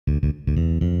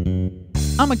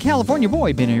I'm a California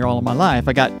boy, been here all of my life.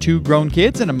 I got 2 grown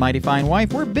kids and a mighty fine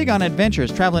wife. We're big on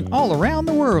adventures, traveling all around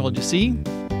the world, you see.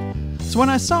 So when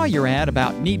I saw your ad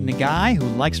about needing a guy who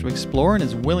likes to explore and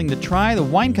is willing to try the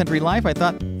wine country life, I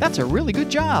thought, that's a really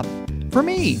good job for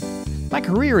me. My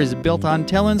career is built on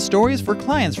telling stories for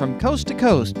clients from coast to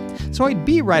coast, so I'd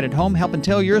be right at home helping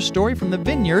tell your story from the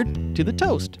vineyard to the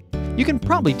toast. You can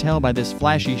probably tell by this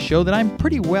flashy show that I'm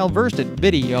pretty well versed at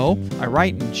video. I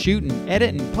write and shoot and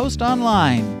edit and post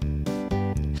online.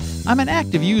 I'm an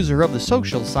active user of the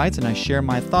social sites and I share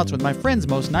my thoughts with my friends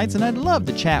most nights, and I'd love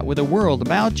to chat with the world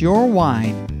about your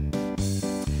wine.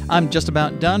 I'm just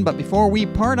about done, but before we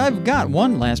part, I've got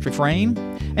one last refrain.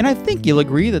 And I think you'll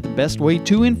agree that the best way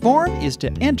to inform is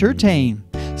to entertain.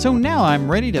 So now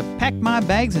I'm ready to pack my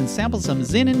bags and sample some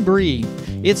Zin and Brie.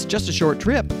 It's just a short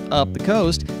trip up the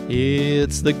coast.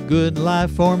 It's the good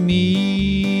life for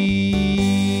me.